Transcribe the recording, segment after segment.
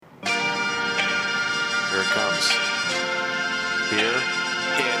comes. Here.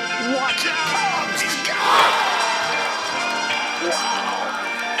 Watch out! He's got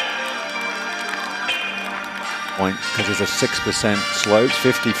Point because it's a 6% slope,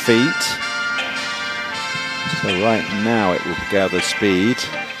 50 feet. So right now it will gather speed.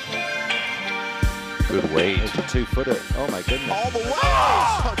 good weight. It's a 2-footer. Oh my goodness. All the way!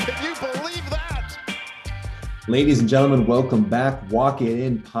 Oh, can you believe that? Ladies and gentlemen, welcome back. Walk It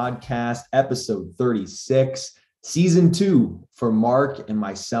In podcast, episode 36, season 2 for Mark and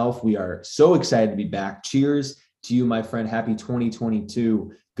myself. We are so excited to be back. Cheers to you, my friend. Happy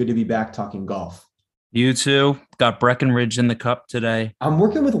 2022. Good to be back talking golf. You too. Got Breckenridge in the cup today. I'm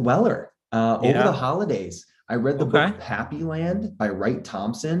working with Weller over the holidays. I read the book Happy Land by Wright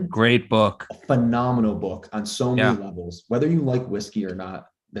Thompson. Great book. A phenomenal book on so many levels. Whether you like whiskey or not,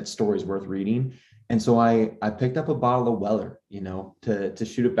 that story's worth reading. And so I picked up a bottle of Weller, to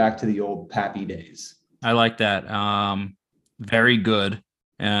shoot it back to the old Pappy days. I like that. Very good.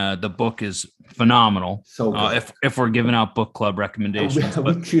 The book is phenomenal. So good. If we're giving out book club recommendations,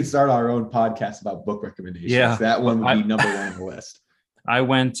 we should start our own podcast about book recommendations. Yeah, that one would be number one on the list. I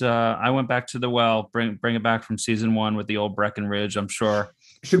went back to the well, bring it back from season 1 with the old Breckenridge. I'm sure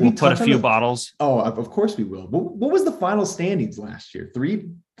we'll put a few bottles. Oh, of course we will. What was the final standings last year?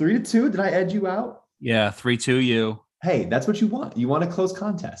 3-2? Did I edge you out? Yeah, 3-2 you. Hey, that's what you want. You want a close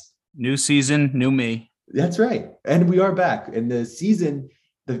contest. New season, new me. That's right. And we are back. And the season,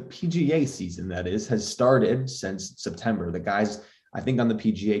 the PGA season, that is, has started since September. The guys, I think on the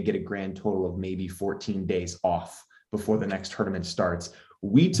PGA, get a grand total of maybe 14 days off before the next tournament starts.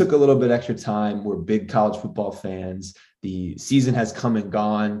 We took a little bit extra time. We're big college football fans. The season has come and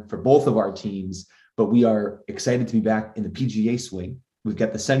gone for both of our teams, but we are excited to be back in the PGA swing. We've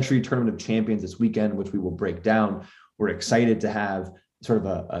got the Century Tournament of Champions this weekend, which we will break down. We're excited to have sort of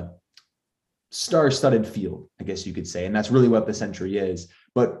a star-studded field, I guess you could say. And that's really what the Century is.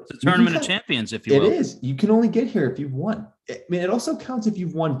 But it's a Tournament of Champions, if you will. It is. You can only get here if you've won. I mean, it also counts if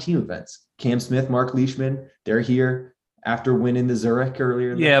you've won team events. Cam Smith, Mark Leishman, they're here after winning the Zurich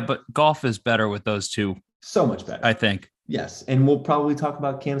earlier. Yeah, but golf is better with those two. So much better, I think. Yes, and we'll probably talk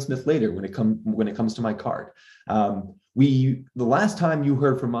about Cam Smith later when it comes to my card. The last time you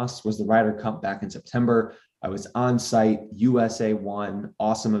heard from us was the Ryder Cup back in September. I was on site. USA won.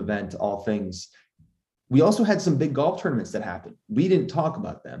 Awesome event, all things. We also had some big golf tournaments that happened. We didn't talk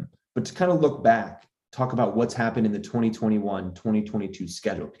about them, but to kind of look back, talk about what's happened in the 2021-2022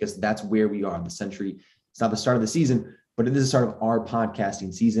 schedule, because that's where we are. The Century, it's not the start of the season, but it is the start of our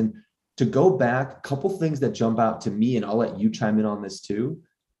podcasting season. To go back, a couple things that jump out to me, and I'll let you chime in on this too.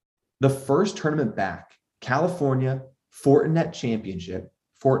 The first tournament back, California Fortinet Championship,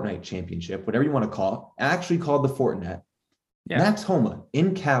 Fortnite Championship, whatever you want to call it, actually called the Fortinet. Yeah. Max Homa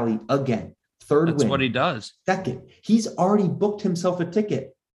in Cali again, third win. That's what he does. Second, he's already booked himself a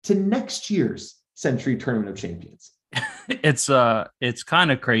ticket to next year's Century Tournament of Champions. It's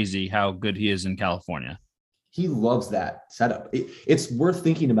kind of crazy how good he is in California. He loves that setup. It's worth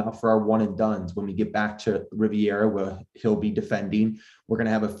thinking about for our one and dones when we get back to Riviera, where he'll be defending. We're going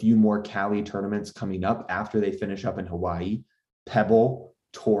to have a few more Cali tournaments coming up after they finish up in Hawaii. Pebble,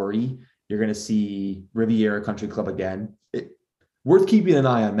 Torrey. You're going to see Riviera Country Club again. Worth keeping an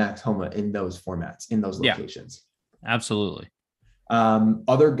eye on Max Homa in those formats, in those locations. Absolutely.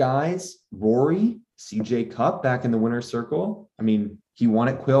 Other guys, Rory, CJ Cup back in the winner's circle. I mean, he won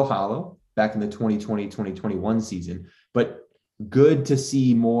at Quail Hollow back in the 2020-2021 season, but good to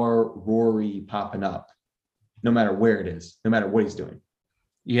see more Rory popping up, no matter where it is, no matter what he's doing.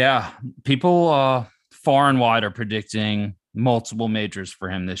 Yeah, people far and wide are predicting multiple majors for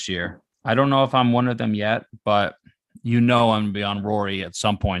him this year. I don't know if I'm one of them yet, but I'm going to be on Rory at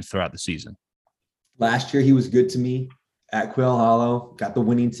some points throughout the season. Last year, he was good to me at Quail Hollow, got the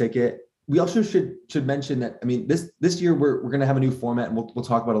winning ticket. We also should mention that, I mean, this year we're going to have a new format, and we'll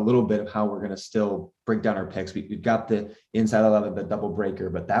talk about a little bit of how we're going to still break down our picks. We've got the Inside 11, the double breaker,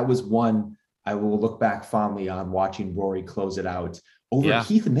 but that was one I will look back fondly on, watching Rory close it out over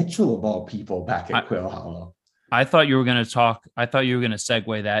Keith Mitchell of all people back at Quail Hollow. I thought you were going to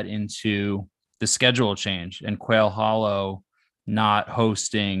segue that into the schedule change and Quail Hollow not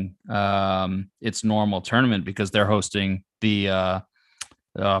hosting its normal tournament because they're hosting the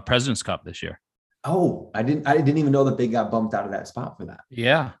President's Cup this year. Oh, I didn't even know that they got bumped out of that spot for that.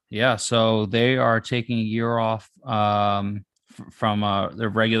 Yeah. So they are taking a year off from their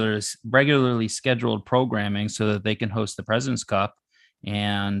regularly scheduled programming so that they can host the President's Cup.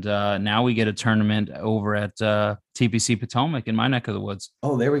 And now we get a tournament over at TPC Potomac in my neck of the woods.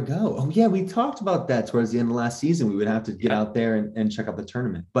 Oh, there we go. Oh, yeah, we talked about that towards the end of last season. We would have to get out there and check out the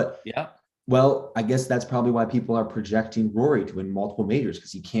tournament. But Well, I guess that's probably why people are projecting Rory to win multiple majors,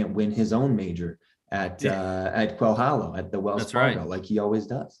 because he can't win his own major at Quail Hollow at the Wells That's Fargo right. like he always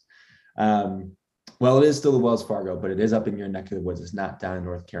does. Well, it is still the Wells Fargo, but it is up in your neck of the woods. It's not down in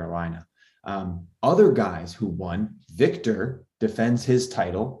North Carolina. Other guys who won, Victor defends his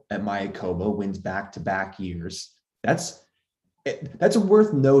title at Mayakoba, wins back-to-back years. That's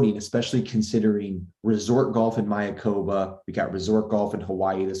worth noting, especially considering resort golf in Mayakoba. We got resort golf in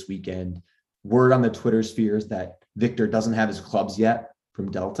Hawaii this weekend. Word on the Twitter spheres that Victor doesn't have his clubs yet from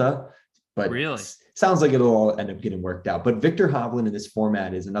Delta, but Really? sounds like it'll all end up getting worked out. But Victor Hovland in this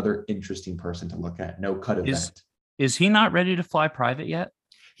format is another interesting person to look at. No cut event. Is he not ready to fly private yet?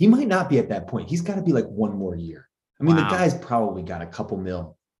 He might not be at that point. He's got to be like one more year. I mean, Wow. The guy's probably got a couple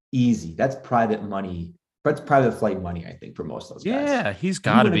mil easy. That's private money. That's private flight money, I think, for most of those guys. Yeah, he's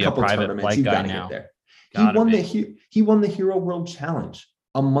got to You win be a couple private tournaments, flight you guy gotta now. get there. Gotta He won the Hero World Challenge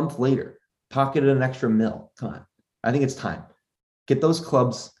a month later, pocketed an extra mil. Come on. I think it's time. Get those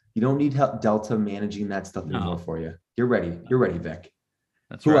clubs. You don't need help Delta managing that stuff anymore for you. You're ready. You're ready, Vic.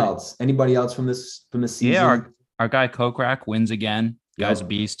 That's Who right. else? Anybody else from this season? Yeah, our guy Kokrak wins again. Guy's Yep. a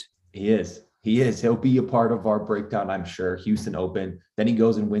beast. He is. He is. He'll be a part of our breakdown, I'm sure. Houston Open. Then he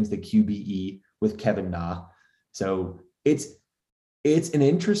goes and wins the QBE with Kevin Na. So it's an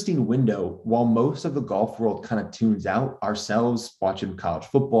interesting window. While most of the golf world kind of tunes out, ourselves watching college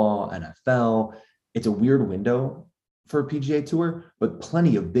football, NFL, it's a weird window for PGA Tour, but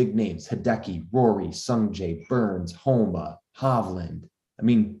plenty of big names: Hideki, Rory, Sungjae, Burns, Homa, Hovland. I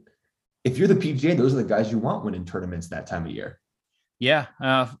mean, if you're the PGA, those are the guys you want winning tournaments that time of year. Yeah,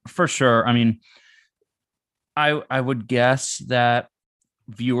 for sure. I mean, I would guess that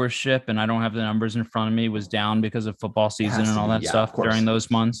viewership, and I don't have the numbers in front of me, was down because of football season and all that stuff during those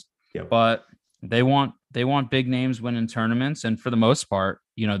months. Yep. But they want big names winning tournaments, and for the most part,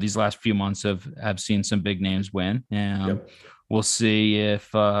 these last few months have seen some big names win, and we'll see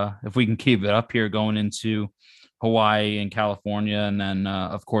if we can keep it up here going into Hawaii and California, and then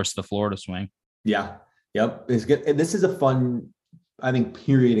of course the Florida swing. Yeah. Yep. It's good. And this is a fun, I think,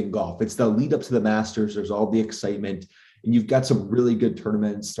 period in golf. It's the lead up to the Masters. There's all the excitement, and you've got some really good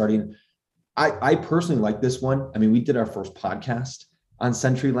tournaments starting. I personally like this one. I mean, we did our first podcast on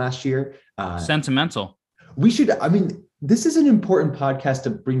Century last year. Sentimental. We should, I mean, this is an important podcast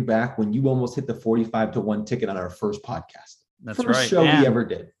to bring back when you almost hit the 45-1 ticket on our first podcast. That's first right. show And we ever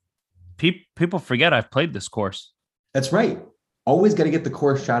did. People forget I've played this course. That's right. Always got to get the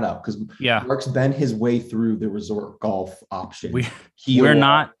course shout out, because Mark's been his way through the resort golf option. We're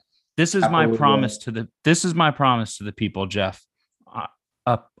not. This is my promise to the people, Jeff.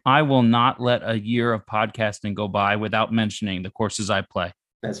 I will not let a year of podcasting go by without mentioning the courses I play.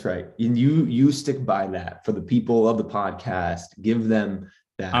 That's right. And you stick by that for the people of the podcast. Give them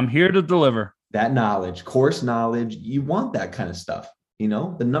that. I'm here to deliver that knowledge, course knowledge. You want that kind of stuff.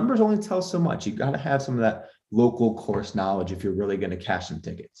 The numbers only tell so much. You got to have some of that local course knowledge if you're really going to cash some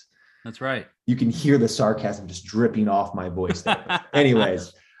tickets. That's right. You can hear the sarcasm just dripping off my voice there.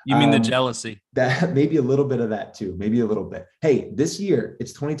 Anyways. You mean the jealousy? That maybe a little bit of that too. Maybe a little bit. Hey, this year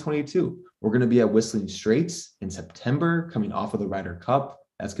it's 2022. We're going to be at Whistling Straits in September, coming off of the Ryder Cup.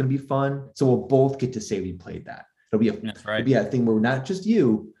 That's going to be fun. So we'll both get to say we played that. It'll be a thing where not just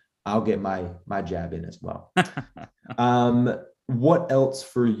you. I'll get my jab in as well. What else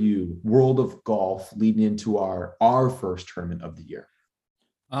for you? World of Golf leading into our first tournament of the year.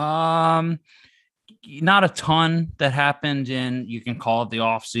 Not a ton that happened in, you can call it the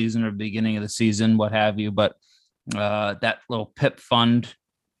off season or beginning of the season, what have you, but that little PIP fund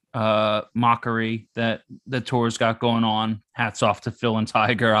mockery that the tour's got going on. Hats off to Phil and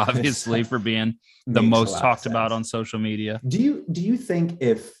Tiger, obviously, for being the most talked about on social media. Do you think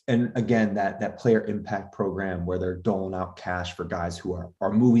and again, that player impact program where they're doling out cash for guys who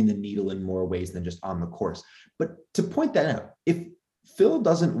are moving the needle in more ways than just on the course, but to point that out, if Phil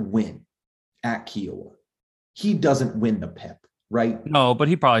doesn't win at Kiowa, he doesn't win the PIP, right? No, but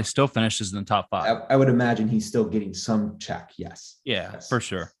he probably still finishes in the top 5. I would imagine he's still getting some check. Yes. Yes. For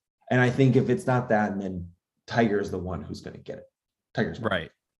sure. And I think if it's not that, then Tiger is the one who's going to get it. Tiger's right.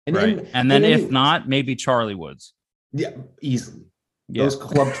 And then if not, maybe Charlie Woods. Yeah, easily. Yeah. Those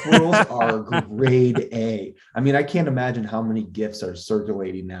club twirls are grade A. I mean, I can't imagine how many gifts are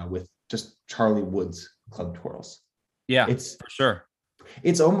circulating now with just Charlie Woods club twirls. Yeah, it's for sure.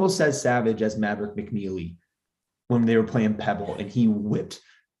 It's almost as savage as Maverick McNeely when they were playing Pebble and he whipped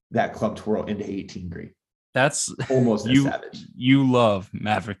that club twirl into 18 green. That's almost as savage. You love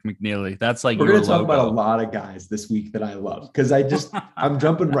Maverick McNeely. That's like we're going to talk about a lot of guys this week that I love because I'm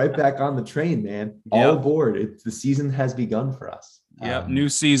jumping right back on the train, man. All aboard. The season has begun for us. Yep. New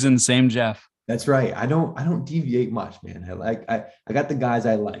season, same Jeff. That's right. I don't deviate much, man. I got the guys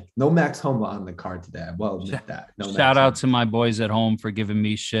I like. No Max Homa on the card today. I will admit that. No Shout out to my boys at home for giving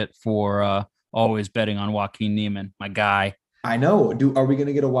me shit for always betting on Joaquin Niemann, my guy. I know. Are we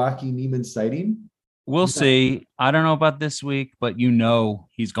gonna get a Joaquin Niemann sighting? We'll see. I don't know about this week, but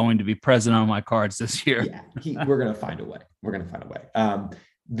he's going to be present on my cards this year. Yeah, we're gonna find a way. We're gonna find a way.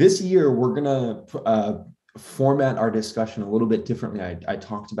 This year we're gonna format our discussion a little bit differently. I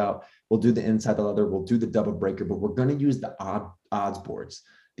talked about we'll do the inside the leather, we'll do the double breaker, but we're going to use the odds boards,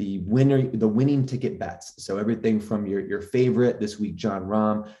 the winning ticket bets. So everything from your favorite this week, John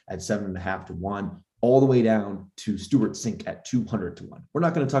Rahm at 7.5 to 1, all the way down to Stuart Sink at 200 to 1. We're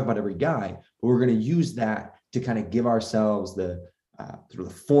not going to talk about every guy, but we're going to use that to kind of give ourselves the sort of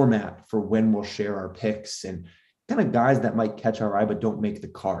the format for when we'll share our picks and kind of guys that might catch our eye but don't make the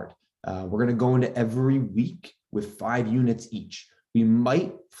card. We're going to go into every week with 5 units each. We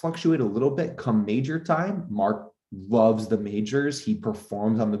might fluctuate a little bit come major time. Mark loves the majors. He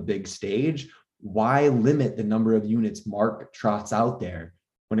performs on the big stage. Why limit the number of units Mark trots out there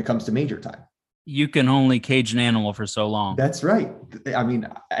when it comes to major time? You can only cage an animal for so long. That's right. I mean,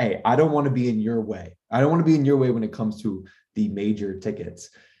 hey, I don't want to be in your way. I don't want to be in your way when it comes to the major tickets.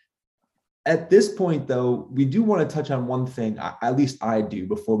 At this point, though, we do want to touch on one thing, at least I do,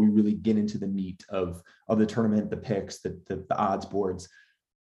 before we really get into the meat of the tournament, the picks, the odds boards.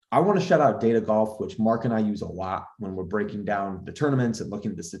 I want to shout out Data Golf, which Mark and I use a lot when we're breaking down the tournaments and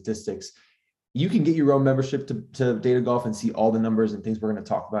looking at the statistics. You can get your own membership to Data Golf and see all the numbers and things we're going to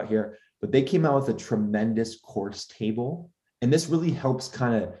talk about here. But they came out with a tremendous course table. And this really helps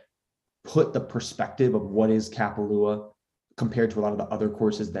kind of put the perspective of what is Kapalua compared to a lot of the other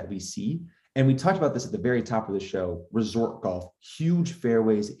courses that we see. And we talked about this at the very top of the show, resort golf, huge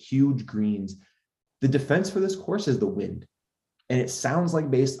fairways, huge greens. The defense for this course is the wind. And it sounds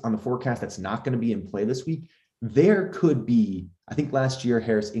like based on the forecast that's not going to be in play this week, there could be, I think last year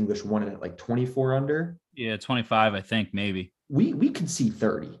Harris English won it at like 24 under. Yeah, 25, I think, maybe. We could see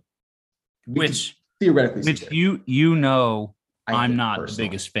 30. Which theoretically, I'm not the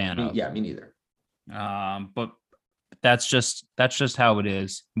biggest fan of. Yeah, me neither. But that's just how it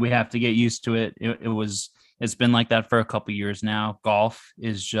is. We have to get used to it. It's been like that for a couple years now. Golf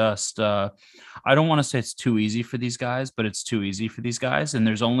is just I don't want to say it's too easy for these guys, but it's too easy for these guys, and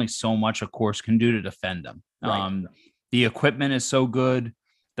there's only so much a course can do to defend them. Right. The equipment is so good,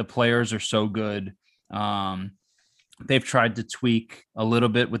 the players are so good. They've tried to tweak a little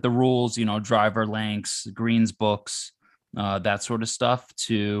bit with the rules, driver lengths, greens books, that sort of stuff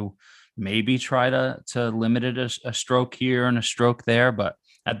to maybe try to limit it a stroke here and a stroke there. But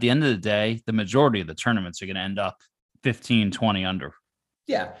at the end of the day, the majority of the tournaments are going to end up 15, 20 under.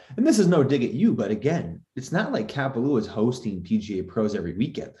 Yeah. And this is no dig at you, but again, it's not like Kapalua is hosting PGA pros every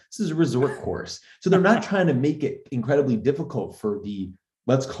weekend. This is a resort course. So they're not trying to make it incredibly difficult for the,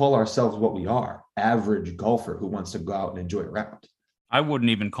 let's call ourselves what we are, average golfer who wants to go out and enjoy a round. I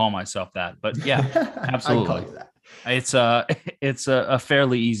wouldn't even call myself that, but yeah, absolutely. I'd call you that. It's a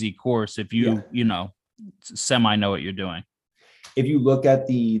fairly easy course if you semi know what you're doing. If you look at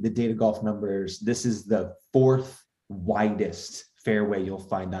the Data Golf numbers, this is the 4th widest fairway you'll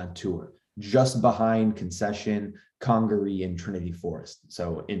find on tour, just behind Concession, Congaree, and Trinity Forest.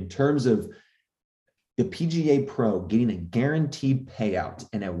 So in terms of the PGA Pro getting a guaranteed payout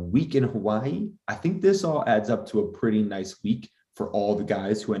in a week in Hawaii, I think this all adds up to a pretty nice week for all the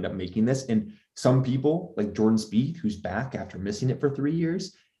guys who end up making this. And some people like Jordan Spieth, who's back after missing it for 3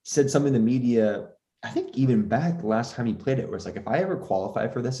 years, said something in the media, I think even back the last time he played it, where it's like, if I ever qualify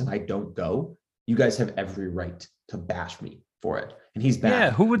for this and I don't go, you guys have every right to bash me for it. And he's back.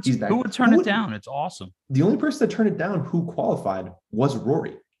 Yeah, who would turn it down? It's awesome. The only person that turned it down who qualified was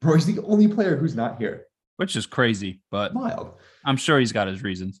Rory. Rory's the only player who's not here. Which is crazy, but wild. I'm sure he's got his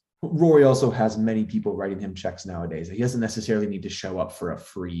reasons. Rory also has many people writing him checks nowadays. He doesn't necessarily need to show up for a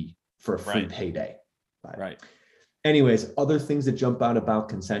free right. payday. But right. Anyways, other things that jump out about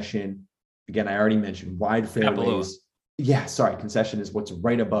Concession. Again, I already mentioned wide fairways. Kapalua. Yeah, sorry. Concession is what's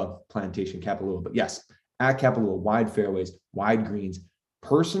right above Plantation Kapalua. But yes, at Kapalua, wide fairways, wide greens.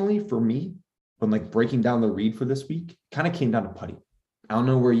 Personally, for me, when like breaking down the read for this week, kind of came down to putting. I don't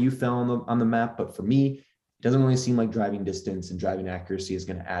know where you fell on the map, but for me, it doesn't really seem like driving distance and driving accuracy is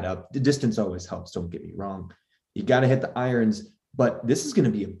going to add up. The distance always helps, don't get me wrong. You got to hit the irons, but this is going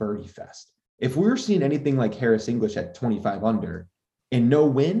to be a birdie fest. If we're seeing anything like Harris English at 25 under and no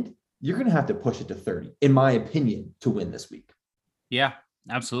wind, you're going to have to push it to 30, in my opinion, to win this week. Yeah,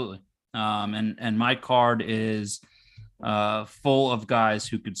 absolutely. And my card is full of guys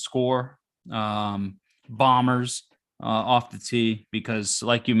who could score, bombers. off the tee because,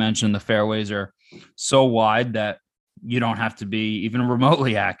 like you mentioned, the fairways are so wide that you don't have to be even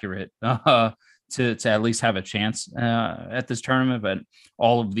remotely accurate to at least have a chance at this tournament. But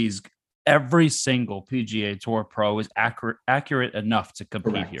all of these, every single PGA Tour pro is accurate enough to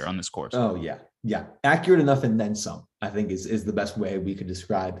compete Correct. here on this course. Oh yeah. Yeah. Accurate enough and then some, I think is the best way we could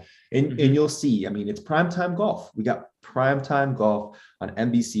describe. And you'll see, I mean, it's primetime golf. We got primetime golf on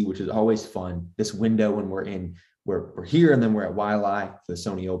NBC, which is always fun. This window when we're here and then we're at YLI for the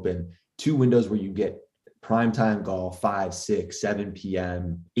Sony Open, 2 windows where you get primetime golf, 5, 6, 7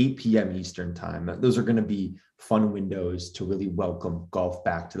 p.m., 8 p.m. Eastern time. Those are going to be fun windows to really welcome golf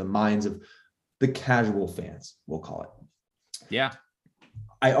back to the minds of the casual fans, we'll call it. Yeah.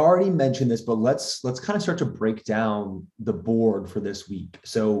 I already mentioned this, but let's kind of start to break down the board for this week.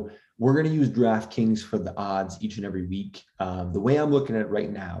 So we're going to use DraftKings for the odds each and every week. The way I'm looking at it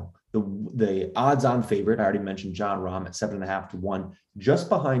right now, the odds-on favorite, I already mentioned Jon Rahm at 7.5 to 1. Just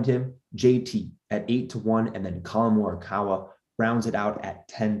behind him, JT at 8 to 1, and then Collin Morikawa rounds it out at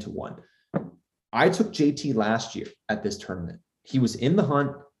 10 to 1. I took JT last year at this tournament. He was in the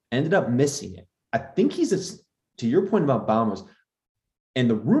hunt, ended up missing it. I think to your point about Bombers, and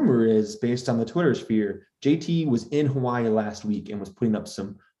the rumor is, based on the Twitter sphere, JT was in Hawaii last week and was putting up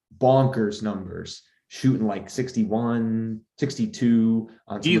some bonkers numbers, shooting like 61, 62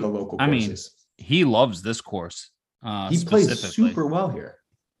 on some of the local courses. He loves this course. He plays super well here.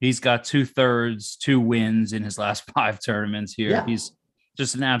 He's got 2/3, 2 wins in his last 5 tournaments here. Yeah. He's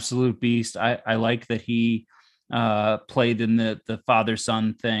just an absolute beast. I like that he played in the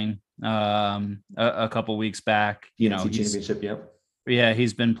father-son thing a couple weeks back. Championship, yep. Yeah,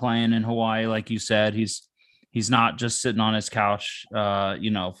 he's been playing in Hawaii, like you said. He's not just sitting on his couch,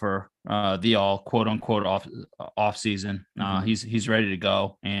 for the all quote unquote off season. He's ready to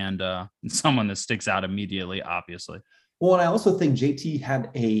go, and someone that sticks out immediately, obviously. Well, and I also think JT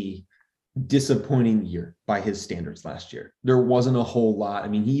had a disappointing year by his standards last year. There wasn't a whole lot. I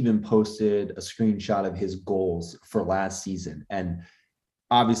mean, he even posted a screenshot of his goals for last season, and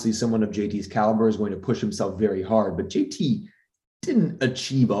obviously, someone of JT's caliber is going to push himself very hard. But JT didn't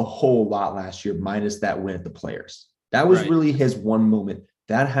achieve a whole lot last year, minus that win at the Players. That was really his one moment.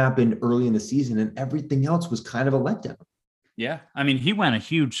 That happened early in the season, and everything else was kind of a letdown. Yeah. I mean, he went a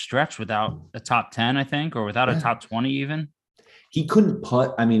huge stretch without a top 10, I think, or without a top 20 even. He couldn't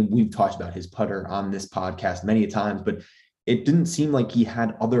putt. I mean, we've talked about his putter on this podcast many times, but it didn't seem like he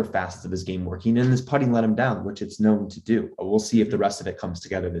had other facets of his game working, and his putting let him down, which it's known to do. We'll see if the rest of it comes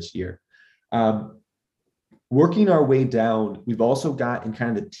together this year. Working our way down, we've also got in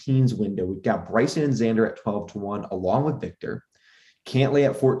kind of the teens window, we've got Bryson and Xander at 12 to 1, along with Victor. Cantlay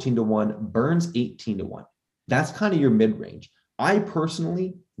at 14 to 1, Burns 18 to 1. That's kind of your mid-range. I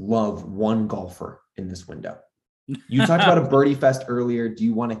personally love one golfer in this window. You talked about a birdie fest earlier. Do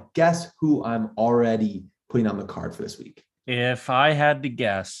you want to guess who I'm already putting on the card for this week? If I had to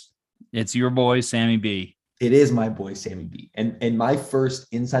guess, it's your boy, Sammy B. It is my boy, Sammy B. And my first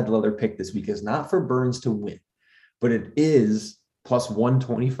inside the leather pick this week is not for Burns to win, but it is plus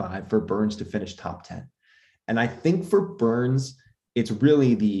 125 for Burns to finish top 10. And I think for Burns, it's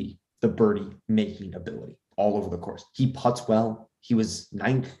really the birdie making ability all over the course. He putts well. He was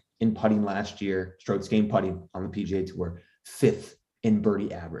 9th in putting last year, strokes gained putting on the PGA Tour, 5th in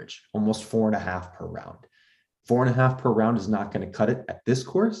birdie average, almost 4.5 per round. 4.5 per round is not going to cut it at this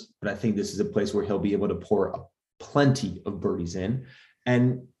course, but I think this is a place where he'll be able to pour plenty of birdies in.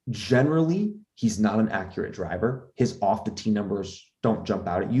 And generally, he's not an accurate driver. His off the tee numbers don't jump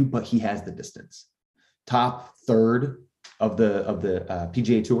out at you, but he has the distance. Top 3rd of the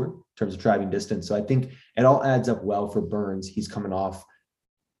PGA Tour in terms of driving distance. So I think it all adds up well for Burns. He's coming off,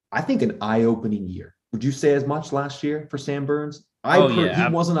 I think, an eye-opening year. Would you say as much last year for Sam Burns? He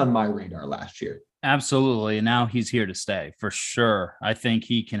wasn't on my radar last year. Absolutely. And now he's here to stay for sure. I think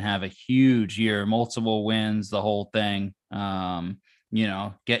he can have a huge year, multiple wins, the whole thing.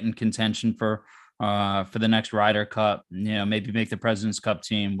 Get in contention for the next Ryder Cup, maybe make the President's Cup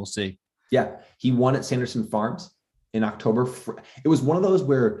team. We'll see. Yeah. He won at Sanderson Farms in October. It was one of those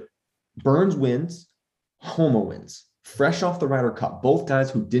where Burns wins, Homa wins, fresh off the Ryder Cup, both guys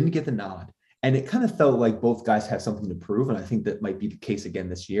who didn't get the nod. And it kind of felt like both guys have something to prove. And I think that might be the case again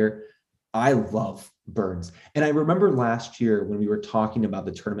this year. I love Burns. And I remember last year when we were talking about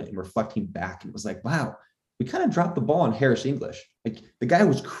the tournament and reflecting back, it was like, wow, we kind of dropped the ball on Harris English. Like the guy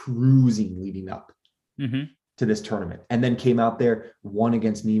was cruising leading up to this tournament and then came out there, won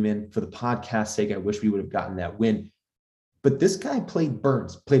against Neiman. For the podcast's sake, I wish we would have gotten that win. But this guy played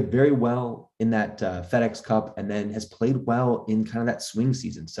very well in that FedEx Cup, and then has played well in kind of that swing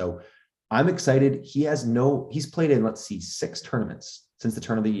season. So I'm excited. He's played in, let's see, 6 tournaments since the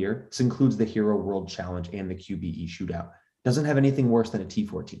turn of the year. This includes the Hero World Challenge and the QBE Shootout. Doesn't have anything worse than a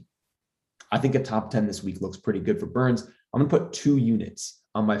T14. I think a top 10 this week looks pretty good for Burns. I'm going to put 2 units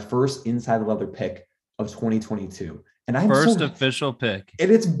on my first inside the leather pick of 2022. And I'm first official pick. And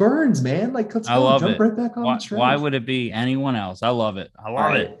it's Burns, man. Like, let's go. Jump right back on the train. Why would it be anyone else? I love it. I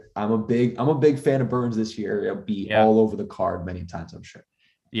love it. I'm a big fan of Burns this year. It'll be all over the card many times, I'm sure.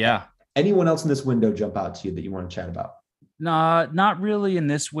 Yeah. Anyone else in this window jump out to you that you want to chat about? No, not really in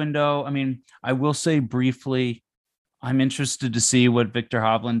this window. I mean, I will say briefly, I'm interested to see what Viktor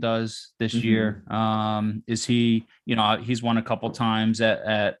Hovland does this year. Is he, he's won a couple times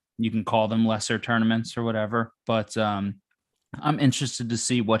at you can call them lesser tournaments or whatever, but I'm interested to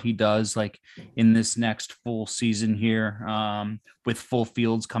see what he does like in this next full season here, with full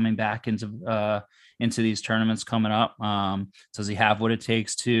fields coming back into these tournaments coming up. Does he have what it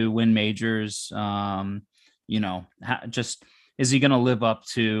takes to win majors? Just is he going to live up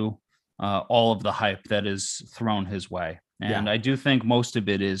to all of the hype that is thrown his way? And I do think most of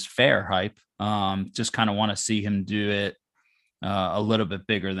it is fair hype. Just kind of want to see him do it a little bit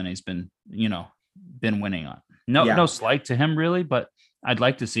bigger than he's been winning on. No slight to him really, but I'd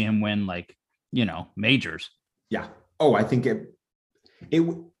like to see him win majors. Yeah. Oh, I think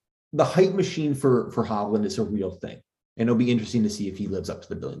the hype machine for Hovland is a real thing. And it'll be interesting to see if he lives up to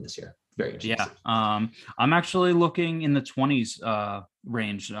the billion this year. Very interesting. Yeah. I'm actually looking in the 20s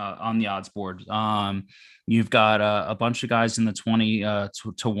range on the odds board. You've got a bunch of guys in the 20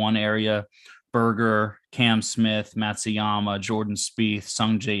 to 1 area. Berger, Cam Smith, Matsuyama, Jordan Spieth,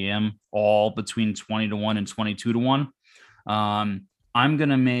 Sung J M, all between 20 to 1 and 22 to 1. I'm going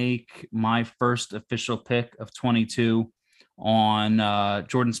to make my first official pick of 22 on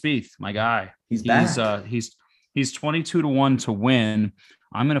Jordan Spieth, my guy. He's back. He's 22 to 1 to win.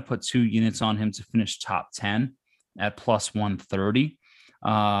 I'm going to put 2 units on him to finish top 10 at plus 130.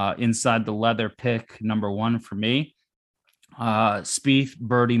 Inside the leather pick, number 1 for me. Spieth,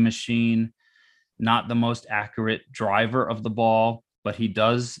 birdie machine, not the most accurate driver of the ball, but he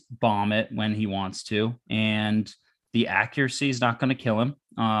does bomb it when he wants to. And the accuracy is not going to kill him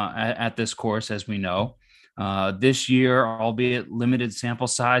at this course, as we know. This year, albeit limited sample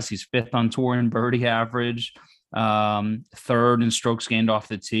size, he's 5th on tour in birdie average, 3rd in strokes gained off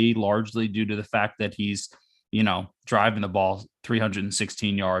the tee, largely due to the fact that he's, driving the ball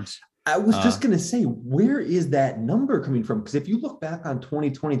 316 yards. I was just going to say, where is that number coming from? Because if you look back on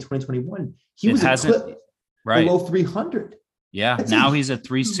 2020, 2021, he was a clip below 300. Yeah. Now he's at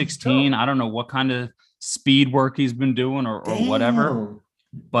 316. I don't know what kind of speed work he's been doing or whatever.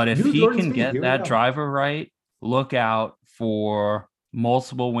 But if he can get that driver right, look out for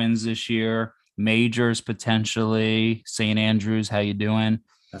multiple wins this year, majors potentially. St. Andrews, how you doing?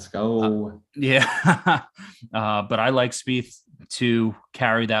 Let's go. But I like Spieth to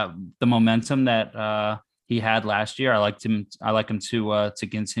carry the momentum that he had last year. I like him to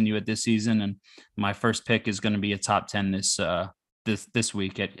continue it this season. And my first pick is going to be a top 10 this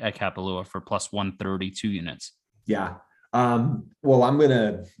week at Kapalua for plus 132 units. Yeah. Well, I'm going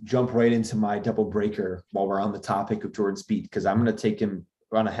to jump right into my double breaker while we're on the topic of Jordan Spieth, because I'm going to take him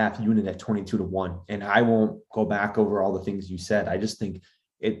around a half unit at 22 to 1. And I won't go back over all the things you said. I just think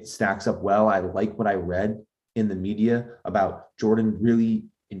it stacks up well. I like what I read in the media about Jordan really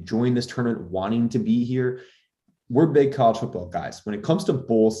enjoying this tournament, wanting to be here. We're big college football guys. When it comes to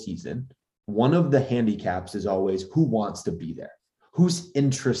bowl season, one of the handicaps is always who wants to be there, who's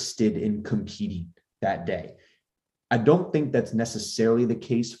interested in competing that day. I don't think that's necessarily the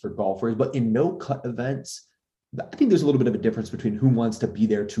case for golfers, but in no-cut events, I think there's a little bit of a difference between who wants to be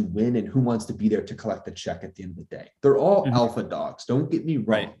there to win and who wants to be there to collect the check at the end of the day. They're all alpha dogs. Don't get me wrong.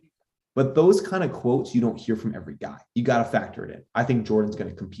 Right. But those kind of quotes, you don't hear from every guy. You got to factor it in. I think Jordan's going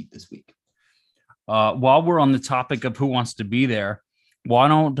to compete this week. While we're on the topic of who wants to be there, why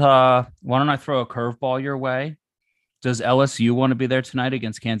don't I throw a curveball your way? Does LSU want to be there tonight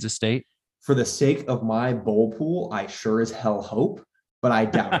against Kansas State? For the sake of my bowl pool, I sure as hell hope, but I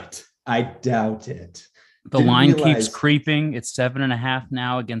doubt it. I doubt it. The line keeps creeping. It's 7.5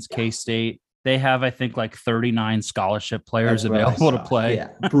 now against K-State. They have, I think, like 39 scholarship players available to play. Yeah,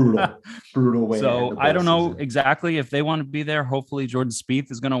 brutal way. So I don't know exactly if they want to be there. Hopefully Jordan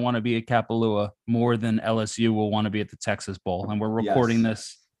Spieth is going to want to be at Kapalua more than LSU will want to be at the Texas Bowl. And we're recording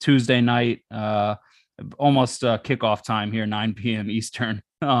this Tuesday night, almost kickoff time here, 9 p.m. Eastern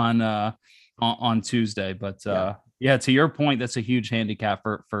on Tuesday. But to your point, that's a huge handicap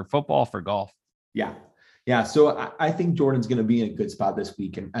for football, for golf. Yeah. So I think Jordan's going to be in a good spot this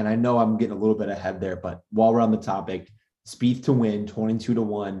week. And I know I'm getting a little bit ahead there, but while we're on the topic, Spieth to win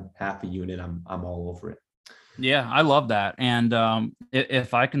 22-1, half a unit. I'm all over it. Yeah, I love that. And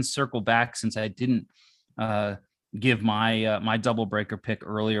if I can circle back, since I didn't give my double breaker pick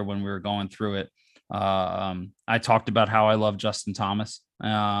earlier when we were going through it, I talked about how I love Justin Thomas.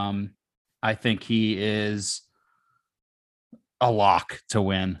 I think he is a lock to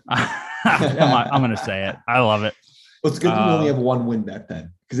win. I'm going to say it. I love it. Well, it's good that you only have one win bet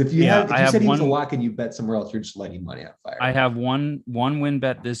then. Because if you said he was a lock and you bet somewhere else, you're just lighting money on fire. I have one win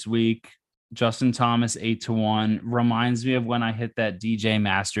bet this week. Justin Thomas 8-1 reminds me of when I hit that DJ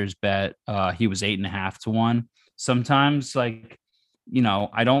Masters bet. He was 8.5-1. Sometimes, like,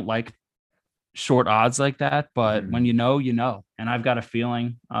 I don't like short odds like that, but when you know, and I've got a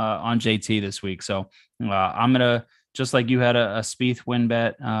feeling on JT this week. So I'm gonna, just like you had a Spieth win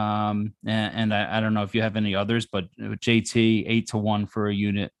bet, and I don't know if you have any others, but JT 8-1 for a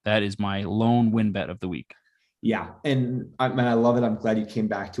unit. That is my lone win bet of the week. Yeah. And I love it. I'm glad you came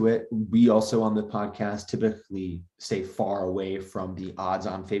back to it. We also on the podcast typically stay far away from the odds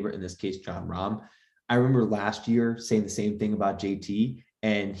on favorite, in this case, Jon Rahm. I remember last year saying the same thing about JT,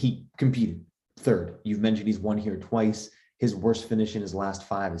 and he competed third. You've mentioned he's won here twice. His worst finish in his last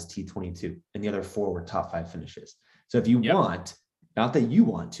 5 is T22, and the other 4 were top 5 finishes. So if you want, not that you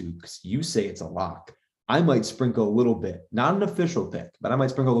want to, because you say it's a lock, I might sprinkle a little bit, not an official pick, but I might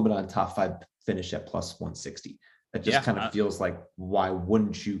sprinkle a little bit on top 5 finish at plus 160. That just kind of feels like, why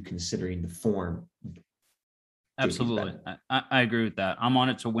wouldn't you, considering the form? Absolutely. I agree with that. I'm on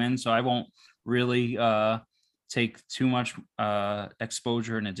it to win, so I won't really take too much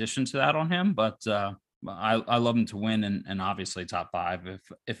exposure in addition to that on him, but I love him to win, and obviously top 5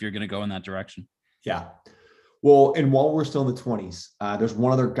 if you're going to go in that direction. Yeah. Well, and while we're still in the 20s, there's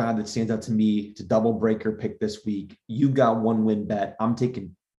one other guy that stands out to me. It's a double breaker pick this week. You got 1 win bet. I'm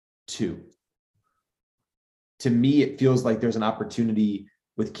taking 2. To me, it feels like there's an opportunity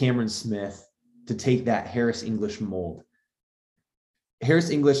with Cameron Smith to take that Harris English mold. Harris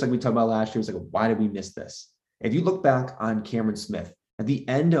English, like we talked about last year, was like, why did we miss this? If you look back on Cameron Smith, at the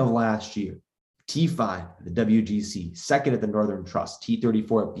end of last year, T5 at the WGC, second at the Northern Trust,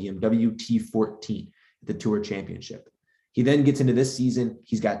 T34 at BMW, T14 at the Tour Championship. He then gets into this season.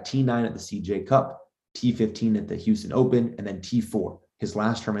 He's got T9 at the CJ Cup, T15 at the Houston Open, and then T4, his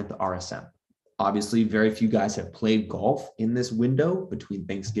last tournament at the RSM. Obviously, very few guys have played golf in this window between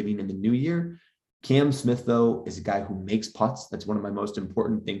Thanksgiving and the New Year. Cam Smith, though, is a guy who makes putts. That's one of my most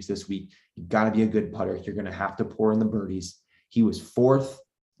important things this week. You've got to be a good putter. You're going to have to pour in the birdies. He was 4th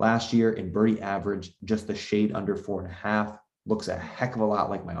last year in birdie average, just a shade under 4.5. Looks a heck of a lot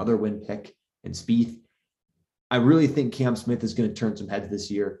like my other win pick in Spieth. I really think Cam Smith is going to turn some heads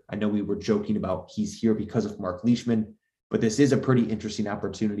this year. I know we were joking about he's here because of Mark Leishman, but this is a pretty interesting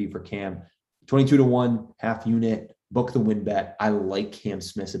opportunity for Cam. 22-1, half unit, book the win bet. I like Cam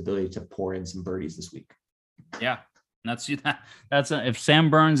Smith's ability to pour in some birdies this week. Yeah, if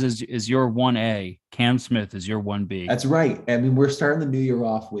Sam Burns is your 1A, Cam Smith is your 1B. That's right. I mean, we're starting the new year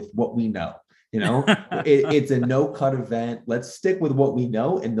off with what we know. It's a no-cut event. Let's stick with what we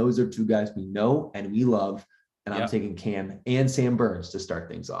know, and those are 2 guys we know and we love. And I'm taking Cam and Sam Burns to start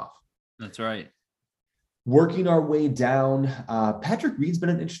things off. That's right. Working our way down, Patrick Reed's been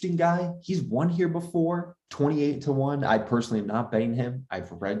an interesting guy. He's won here before, 28-1. I personally am not betting him.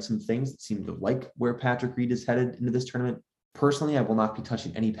 I've read some things that seem to like where Patrick Reed is headed into this tournament. Personally, I will not be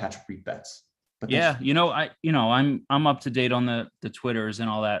touching any Patrick Reed bets. But I'm up to date on the Twitters and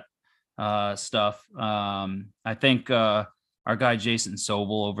all that stuff. I think our guy Jason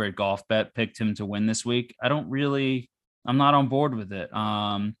Sobel over at Golf Bet picked him to win this week. I'm not on board with it.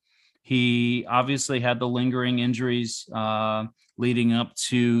 He obviously had the lingering injuries leading up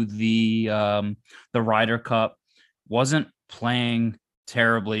to the Ryder Cup. Wasn't playing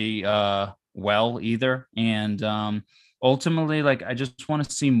terribly well either, and ultimately, like, I just want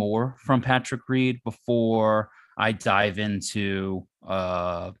to see more from Patrick Reed before I dive into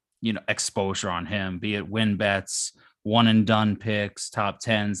exposure on him, be it win bets, one and done picks, top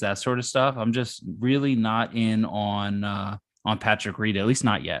 10s, that sort of stuff. I'm just really not in on Patrick Reed, at least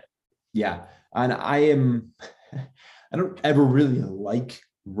not yet. Yeah. And I don't ever really like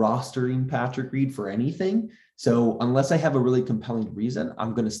rostering Patrick Reed for anything. So unless I have a really compelling reason,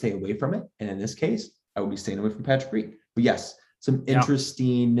 I'm going to stay away from it. And in this case, I will be staying away from Patrick Reed. But yes, some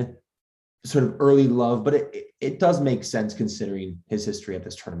interesting sort of early love, but it does make sense considering his history at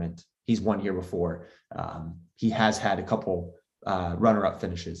this tournament. He's won here before. He has had a couple runner-up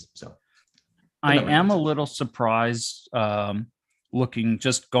finishes. So I am a little surprised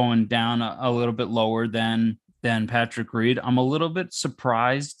going down a little bit lower than Patrick Reed. I'm a little bit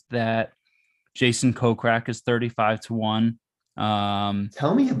surprised that Jason Kokrak is 35 to 1.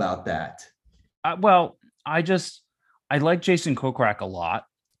 Tell me about that. I like Jason Kokrak a lot.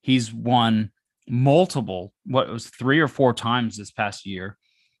 He's won multiple, what it was 3 or 4 times this past year.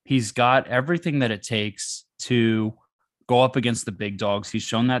 He's got everything that it takes to go up against the big dogs. He's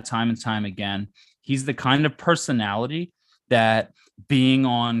shown that time and time again. He's the kind of personality that being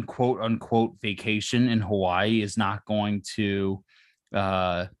on quote unquote vacation in Hawaii is not going to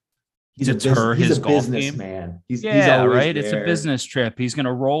deter his golf game. Man. He's right. There. It's a business trip. He's going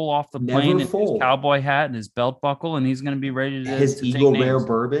to roll off the plane in his cowboy hat and his belt buckle, and he's going to be ready to his Eagle Rare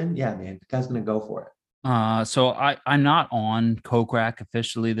bourbon. Yeah, man, the guy's going to go for it. So I'm not on Kokrak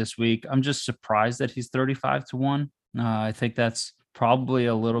officially this week. I'm just surprised that he's 35 to 1. I think that's probably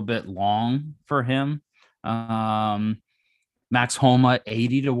a little bit long for him. Max Homa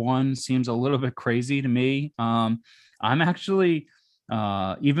 80 to 1 seems a little bit crazy to me. I'm actually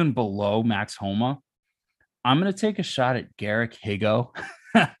even below Max Homa. I'm going to take a shot at Garrick Higgo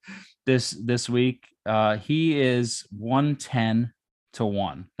this week. He is 110 to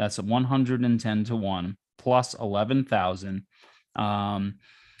 1. That's a 110 to 1 plus 11,000. I'm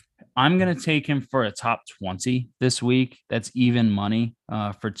going to take him for a top 20 this week. That's even money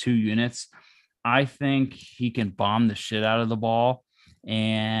for 2 units. I think he can bomb the shit out of the ball.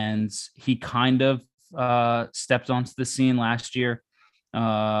 And he kind of stepped onto the scene last year,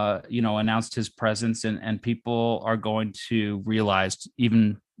 announced his presence, and people are going to realize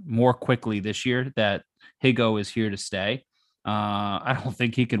even more quickly this year that Higgo is here to stay. I don't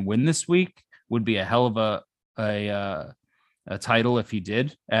think he can win this week. Would be a hell of a title if he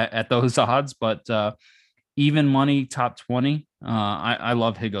did at those odds, but even money top 20. I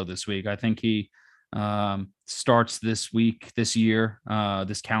love Higgo this week. I think he starts this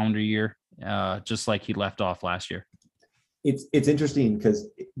calendar year, just like he left off last year. It's interesting because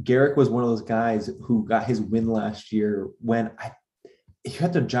Garrick was one of those guys who got his win last year when you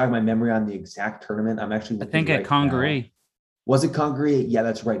have to jog my memory on the exact tournament. I think at Congaree. Was it Congaree? Yeah,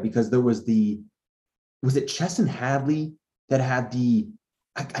 that's right. Because there was was it Chesson Hadley that had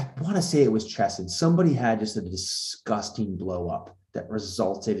I want to say it was Chesson. Somebody had just a disgusting blow up that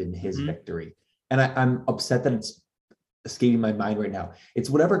resulted in his victory. And I'm upset that it's escaping my mind right now. It's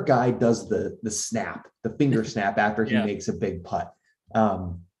whatever guy does the snap, the finger snap after he makes a big putt.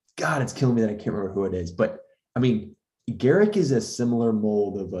 God, it's killing me that I can't remember who it is. But I mean, Garrick is a similar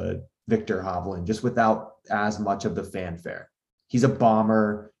mold of a Victor Hovland, just without as much of the fanfare. He's a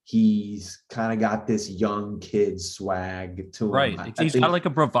bomber. He's kind of got this young kid swag to him. Right. He's got like a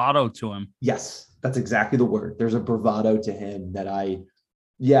bravado to him. Yes, that's exactly the word. There's a bravado to him that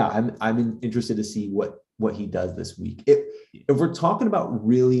I'm interested to see what he does this week. If we're talking about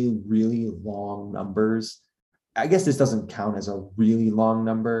really, really long numbers, I guess this doesn't count as a really long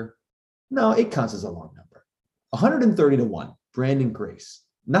number. No, it counts as a long number. 130 to 1, Branden Grace.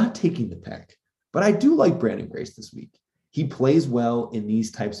 Not taking the pick, but I do like Branden Grace this week. He plays well in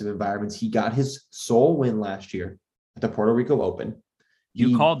these types of environments. He got his sole win last year at the Puerto Rico Open.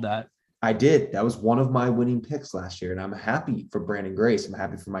 You called that. I did. That was one of my winning picks last year, and I'm happy for Branden Grace. I'm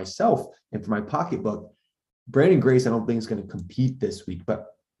happy for myself and for my pocketbook. Branden Grace, I don't think is going to compete this week, but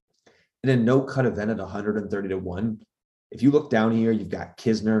in a no-cut event at 130 to 1, if you look down here, you've got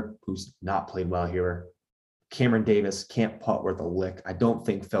Kisner, who's not played well here. Cameron Davis can't putt worth a lick. I don't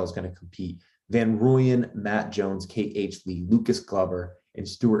think Phil's going to compete. Van Rooyen, Matt Jones, Kate H. Lee, Lucas Glover, and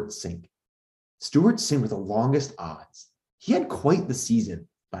Stuart Sink. Stuart Sink with the longest odds. He had quite the season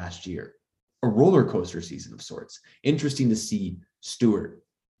last year, a roller coaster season of sorts. Interesting to see Stuart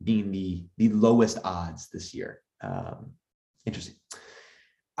being the lowest odds this year. Interesting.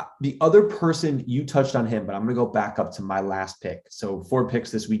 The other person, you touched on him, but I'm going to go back up to my last pick. So 4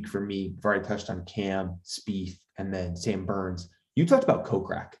 picks this week for me. I've already touched on Cam, Spieth, and then Sam Burns. You talked about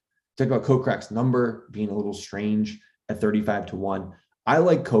Kokrak. Talked about Kokrak's number being a little strange at 35 to 1. I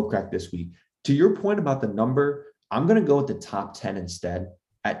like Kokrak this week. To your point about the number, I'm going to go with the top 10 instead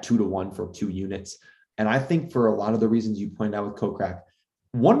at 2 to 1 for 2 units. And I think for a lot of the reasons you pointed out with Kokrak,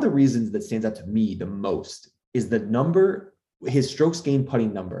 one of the reasons that stands out to me the most is the number, his strokes gained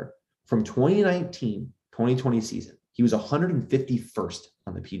putting number from 2019, 2020 season. He was 151st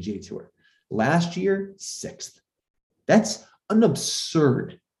on the PGA Tour. Last year, 6th. That's an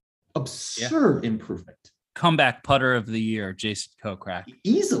absurd improvement. Comeback putter of the year, Jason Kokrak.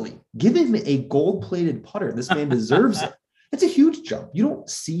 Easily. Give him a gold-plated putter. This man deserves it. It's a huge jump. You don't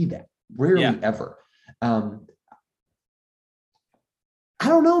see that rarely ever. I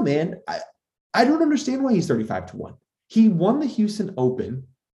don't know, man. I don't understand why he's 35 to 1. He won the Houston Open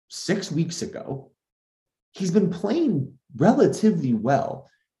 6 weeks ago. He's been playing relatively well.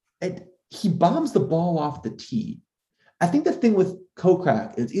 And he bombs the ball off the tee. I think the thing with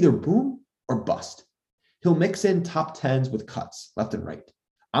Kokrak is either boom or bust. He'll mix in top 10s with cuts left and right.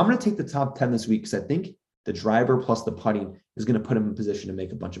 I'm going to take the top 10 this week because I think the driver plus the putting is going to put him in position to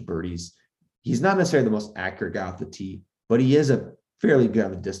make a bunch of birdies. He's not necessarily the most accurate guy off the tee, but he is a fairly good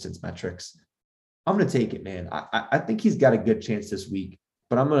on the distance metrics. I'm going to take it, man. I think he's got a good chance this week,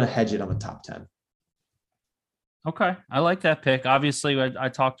 but I'm going to hedge it on the top 10. Okay, I like that pick. Obviously, I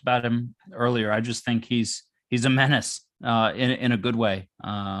talked about him earlier. I just think he's a menace in a good way.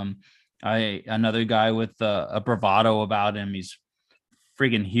 Another guy with a bravado about him. He's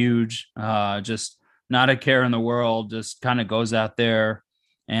freaking huge. Just not a care in the world. Just kind of goes out there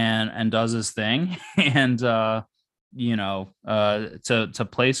and does his thing. And to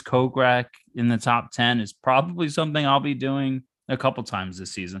place Kokrak in the top 10 is probably something I'll be doing a couple times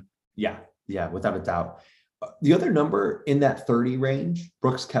this season. Yeah, without a doubt. The other number in that 30 range,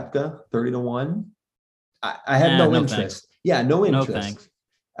 Brooks Koepka, 30-1. I had no interest. Thanks. Yeah, no interest. No thanks.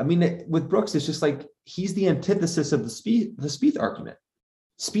 I mean, with Brooks, it's just like he's the antithesis of the Spieth argument.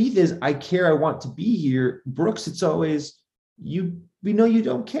 Spieth is, I care, I want to be here. Brooks, it's always, we know you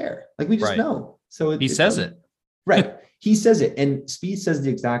don't care. Like, we just know. So he says it. Right. He says it. And Spieth says the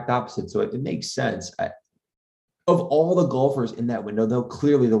exact opposite. So it makes sense. Of all the golfers in that window, though,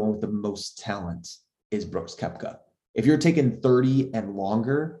 clearly the one with the most talent is Brooks Koepka. If you're taking 30 and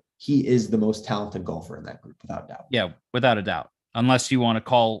longer, he is the most talented golfer in that group, without a doubt. Yeah, without a doubt. Unless you want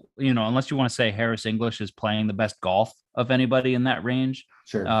to say Harris English is playing the best golf of anybody in that range.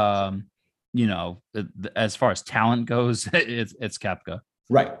 Sure. As far as talent goes, it's Koepka.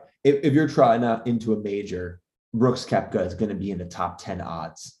 Right. If you're trying out into a major, Brooks Koepka is going to be in the top 10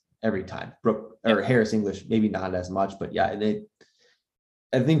 odds every time. Harris English, maybe not as much, but yeah. And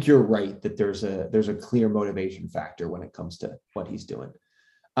I think you're right that there's a clear motivation factor when it comes to what he's doing.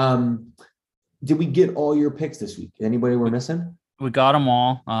 Did we get all your picks this week? Anybody we're missing? We got them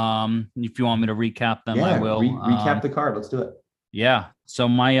all. If you want me to recap them, I will. Recap the card. Let's do it. Yeah. So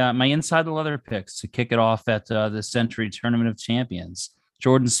my inside the leather picks to kick it off at the Century Tournament of Champions.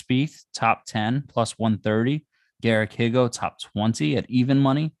 Jordan Spieth, top 10 plus 130. Garrick Higgo, top 20 at even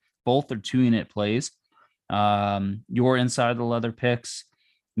money. Both are 2-unit plays. Your inside the leather picks.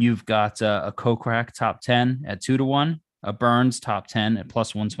 You've got a Kokrak top 10 at 2-1. A Burns top 10 at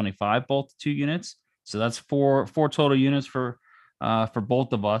plus 125, both 2 units. So that's four total units for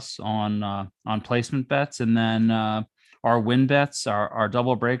both of us on placement bets. And then our win bets, our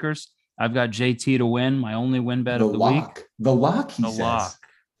double breakers. I've got JT to win, my only win bet of the week. The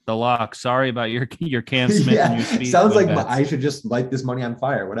lock. Sorry about your Cam Smith and your Spieth. Sounds like I should just light this money on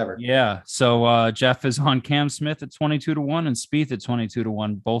fire, whatever. Yeah. So Jeff is on Cam Smith at 22-1 and Spieth at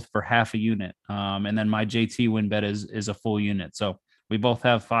 22-1, both for half a unit. And then my JT win bet is a full unit. So we both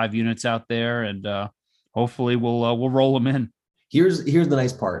have 5 units out there, and hopefully we'll roll them in. Here's the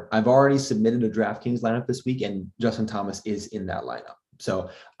nice part. I've already submitted a DraftKings lineup this week, and Justin Thomas is in that lineup.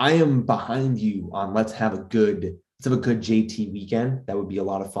 So I am behind you on let's have a good JT weekend. That would be a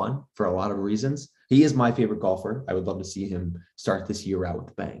lot of fun for a lot of reasons. He is my favorite golfer. I would love to see him start this year out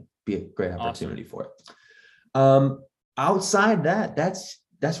with a bang. Be a great opportunity for it. Outside that's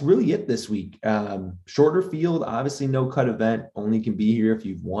really it this week. Shorter field, obviously no cut event. Only can be here if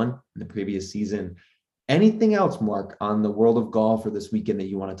you've won in the previous season. Anything else, Mark, on the world of golf for this weekend that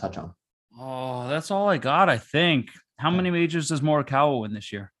you want to touch on? Oh, that's all I got, I think. How many majors does Morikawa win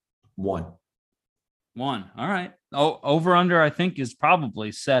this year? One. All right. Oh, over under, I think, is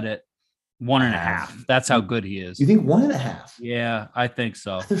probably set at 1.5. That's how good he is. You think 1.5? Yeah, I think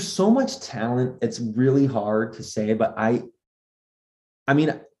so. There's so much talent. It's really hard to say, but I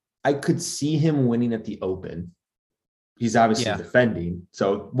mean, I could see him winning at the Open. He's obviously defending.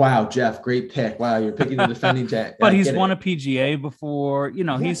 So, wow, Jeff, great pick. Wow, you're picking the defending Jeff. But he's won a PGA before.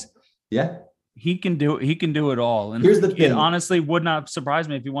 He can do it all. And here's the thing. It honestly would not surprise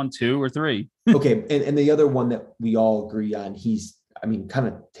me if he won 2 or 3. Okay. And the other one that we all agree on, kind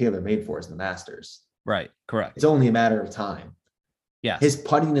of tailor-made for is the Masters. Right. Correct. It's only a matter of time. Yeah. His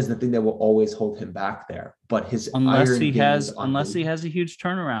putting is the thing that will always hold him back there. But unless he has a huge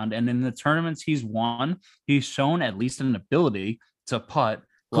turnaround. And in the tournaments he's won, he's shown at least an ability to putt.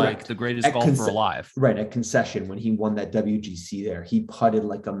 Correct. Like the greatest golfer alive. Right. At Concession, when he won that WGC there, he putted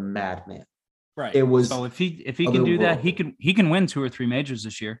like a madman. Right. It was so if he can do that, he can win 2 or 3 majors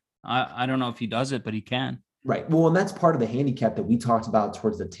this year. I don't know if he does it, but he can. Right. Well, and that's part of the handicap that we talked about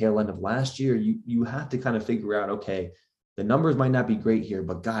towards the tail end of last year. You have to kind of figure out, okay, the numbers might not be great here,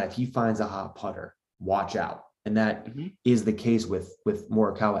 but God, if he finds a hot putter, watch out. And that is the case with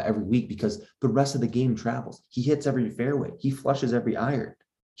Morikawa every week because the rest of the game travels. He hits every fairway. He flushes every iron.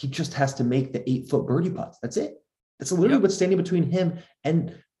 He just has to make the 8-foot birdie putts. That's it. That's literally what's standing between him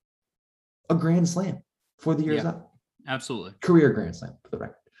and a Grand Slam before the year is up. Absolutely. Career Grand Slam, for the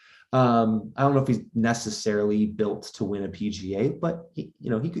record. I don't know if he's necessarily built to win a PGA, but he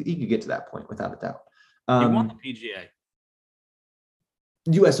could get to that point without a doubt. He won the PGA.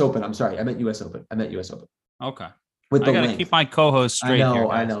 U.S. Open. I'm sorry. I meant U.S. Open. Okay. With the I got to length. keep my co-host straight.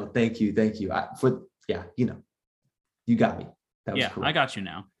 I know. Thank you. You got me. That was cool. I got you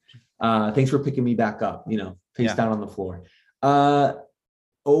now. Thanks for picking me back up, face down on the floor.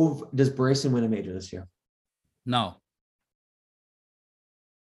 Does Bryson win a major this year? No.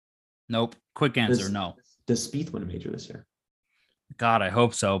 Nope. Quick answer. No. Does Spieth win a major this year? God, I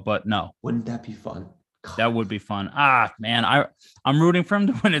hope so, but no. Wouldn't that be fun? God. That would be fun. Man, I'm rooting for him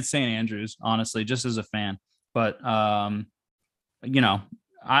to win at St. Andrews, honestly, just as a fan. But I'll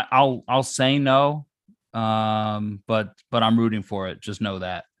say no. But I'm rooting for it. Just know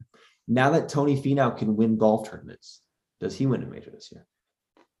that. Now that Tony Finau can win golf tournaments, does he win a major this year?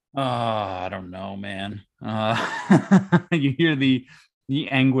 I don't know, man. You hear the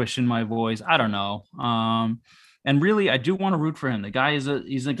anguish in my voice. I don't know. And really, I do want to root for him. The guy he's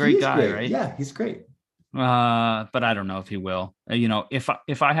a great guy, right? Yeah, he's great. But I don't know if he will. If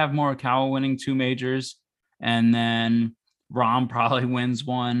I have Morikawa winning 2 majors, and then Rahm probably wins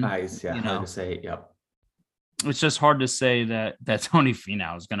one. Nice, yeah. Hard to say. Yep. It's just hard to say that Tony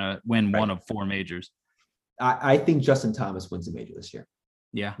Finau is going to win one of 4 majors. I think Justin Thomas wins a major this year.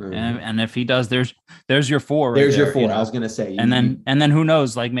 Yeah, and if he does, there's your 4. There's your 4. I was going to say, and then who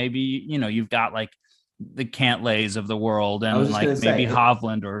knows? Like maybe you've got like the Cantlays of the world, and like maybe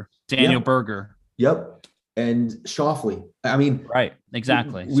Hovland or Daniel Berger. Yep, and Schauffele. I mean, right,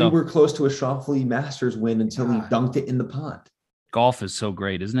 exactly. We were close to a Schauffele Masters win until he dunked it in the pond. Golf is so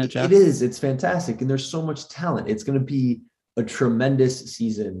great, isn't it, Jeff? It is. It's fantastic. And there's so much talent. It's going to be a tremendous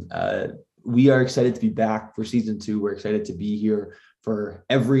season. We are excited to be back for season 2. We're excited to be here for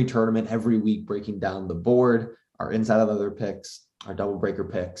every tournament, every week, breaking down the board, our inside of other picks, our double breaker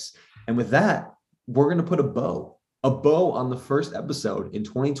picks. And with that, we're going to put a bow on the first episode in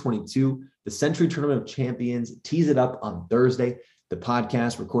 2022. The Century Tournament of Champions. Tease it up on Thursday. The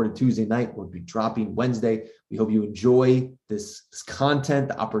podcast recorded Tuesday night will be dropping Wednesday. We hope you enjoy this content,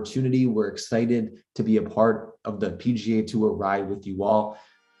 the opportunity. We're excited to be a part of the PGA Tour ride with you all.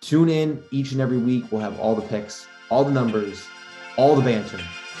 Tune in each and every week. We'll have all the picks, all the numbers, all the banter.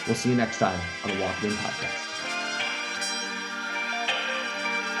 We'll see you next time on the Walk In Podcast.